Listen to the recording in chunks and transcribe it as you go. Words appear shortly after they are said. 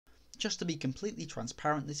Just to be completely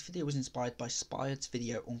transparent, this video was inspired by Spired's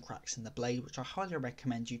video on cracks in the blade, which I highly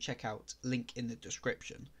recommend you check out, link in the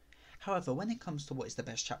description. However, when it comes to what is the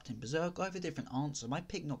best chapter in Berserk, I have a different answer, my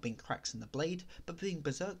pick not being cracks in the blade, but being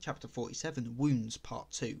Berserk chapter 47, Wounds part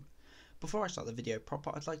 2. Before I start the video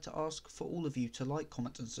proper, I'd like to ask for all of you to like,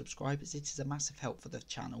 comment and subscribe, as it is a massive help for the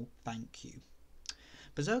channel. Thank you.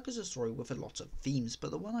 Berserk is a story with a lot of themes,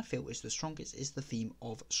 but the one I feel is the strongest is the theme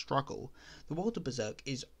of struggle. The world of Berserk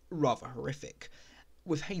is rather horrific,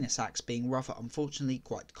 with heinous acts being rather unfortunately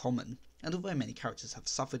quite common, and although many characters have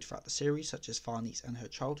suffered throughout the series, such as Farnese and her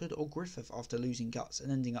childhood, or Griffith after losing Guts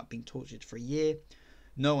and ending up being tortured for a year,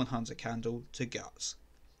 no one hands a candle to Guts.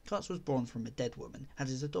 Guts was born from a dead woman, had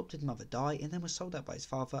his adopted mother die, and then was sold out by his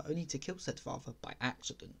father, only to kill said father by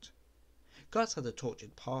accident. Guts had a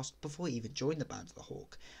tortured past before he even joined the Band of the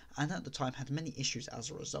Hawk, and at the time had many issues as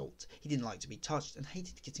a result. He didn't like to be touched and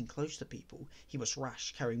hated getting close to people. He was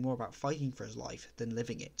rash, caring more about fighting for his life than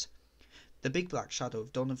living it. The big black shadow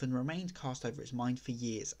of Donovan remained cast over his mind for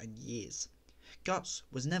years and years. Guts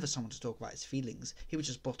was never someone to talk about his feelings. He would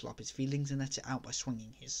just bottle up his feelings and let it out by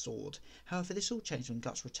swinging his sword. However, this all changed when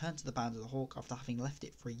Guts returned to the Band of the Hawk after having left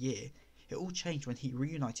it for a year. It all changed when he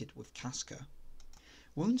reunited with Casca.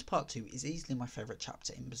 Wounds Part 2 is easily my favourite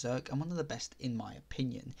chapter in Berserk and one of the best in my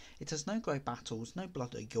opinion. It has no great battles, no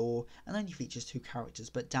blood or gore, and only features 2 characters,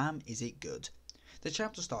 but damn is it good. The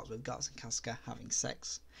chapter starts with Guts and Casca having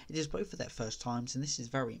sex. It is both of their first times, and this is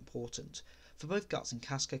very important. For both Guts and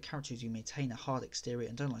Casca, characters who maintain a hard exterior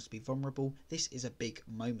and don't like to be vulnerable, this is a big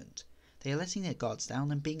moment. They are letting their guards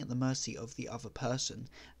down and being at the mercy of the other person,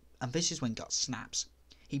 and this is when Guts snaps.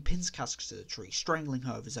 He pins Casca to the tree, strangling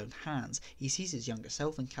her with his own hands. He sees his younger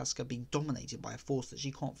self and Casca being dominated by a force that she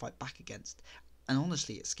can't fight back against, and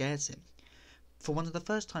honestly it scares him. For one of the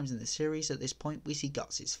first times in the series at this point, we see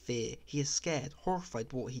Guts' fear. He is scared, horrified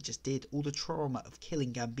by what he just did, all the trauma of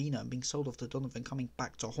killing Gambino and being sold off to Donovan coming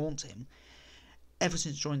back to haunt him. Ever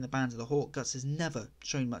since joining the Band of the Hawk, Guts has never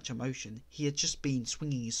shown much emotion. He had just been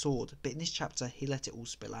swinging his sword, but in this chapter he let it all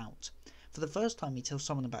spill out. For the first time he tells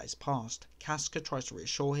someone about his past. Casca tries to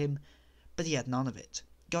reassure him, but he had none of it.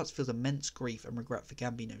 Guts feels immense grief and regret for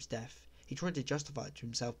Gambino's death. He tried to justify it to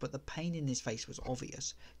himself, but the pain in his face was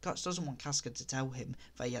obvious. Guts doesn't want Casca to tell him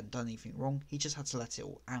that he hadn't done anything wrong, he just had to let it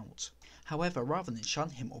all out. However, rather than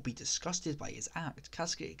shun him or be disgusted by his act,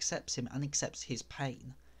 Casca accepts him and accepts his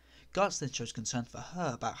pain. Guts then shows concern for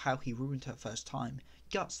her about how he ruined her first time.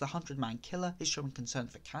 Guts, the 100-man killer, is showing concern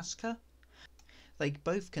for Casca. They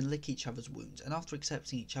both can lick each other's wounds, and after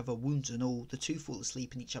accepting each other, wounds and all, the two fall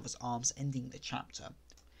asleep in each other's arms, ending the chapter.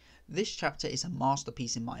 This chapter is a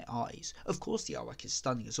masterpiece in my eyes. Of course the artwork is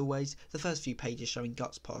stunning as always. The first few pages showing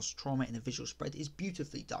Guts' past trauma in a visual spread is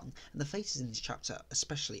beautifully done, and the faces in this chapter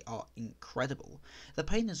especially are incredible. The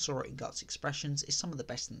pain and sorrow in Guts' expressions is some of the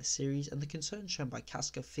best in the series, and the concern shown by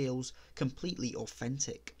Casca feels completely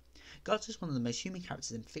authentic. Guts is one of the most human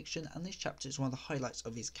characters in fiction, and this chapter is one of the highlights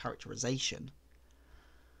of his characterization.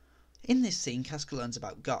 In this scene, Casca learns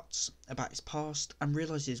about Guts, about his past, and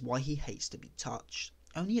realises why he hates to be touched.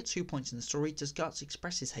 Only at 2 points in the story does Guts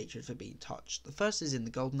express his hatred for being touched. The first is in the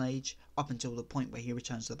Golden Age, up until the point where he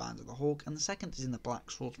returns to the Band of the Hawk, and the second is in the Black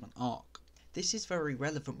Swordsman arc. This is very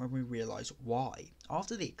relevant when we realise why.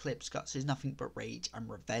 After the eclipse, Guts is nothing but rage and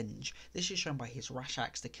revenge. This is shown by his rash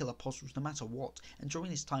acts to kill apostles no matter what, and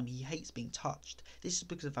during this time he hates being touched. This is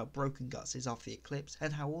because of how broken Guts is after the eclipse,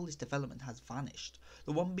 and how all his development has vanished.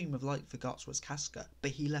 The one beam of light for Guts was Casca,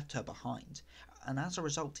 but he left her behind, and as a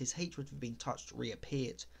result his hatred for being touched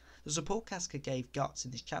reappeared. The support Casca gave Guts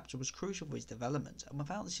in this chapter was crucial for his development, and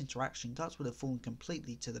without this interaction Guts would have fallen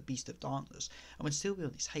completely to the Beast of Darkness, and would still be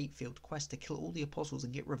on his hate-filled quest to kill all the apostles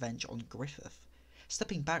and get revenge on Griffith.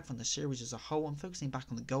 Stepping back from the series as a whole and focusing back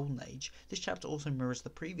on the Golden Age, this chapter also mirrors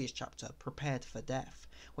the previous chapter, Prepared for Death,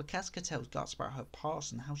 where Casca tells Guts about her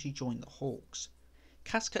past and how she joined the Hawks.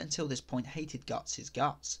 Casca until this point hated Guts'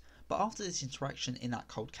 guts, but after this interaction in that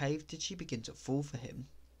cold cave did she begin to fall for him.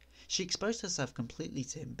 She exposed herself completely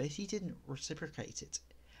to him, but he didn't reciprocate it,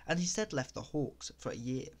 and instead left the Hawks for a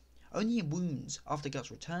year. Only in Wounds, after Guts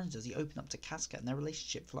returns, does he open up to Casca and their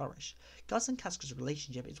relationship flourish. Guts and Casca's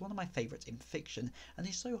relationship is one of my favourites in fiction, and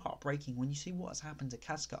is so heartbreaking when you see what has happened to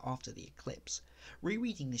Casca after the eclipse.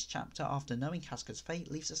 Rereading this chapter after knowing Casca's fate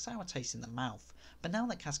leaves a sour taste in the mouth, but now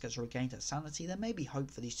that Casca has regained her sanity, there may be hope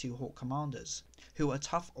for these 2 Hawk commanders, who are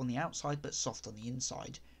tough on the outside but soft on the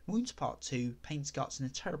inside. Wounds Part 2 paints Guts in a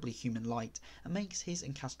terribly human light, and makes his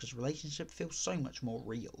and Casca's relationship feel so much more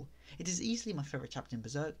real. It is easily my favourite chapter in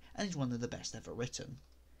Berserk, and is one of the best ever written.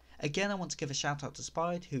 Again, I want to give a shout out to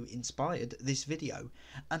Spired, who inspired this video,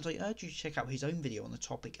 and I urge you to check out his own video on the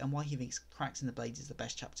topic and why he thinks Cracks in the Blades is the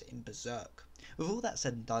best chapter in Berserk. With all that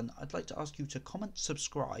said and done, I'd like to ask you to comment,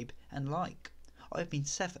 subscribe, and like. I've been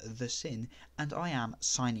SephTheSin, and I am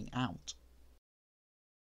signing out.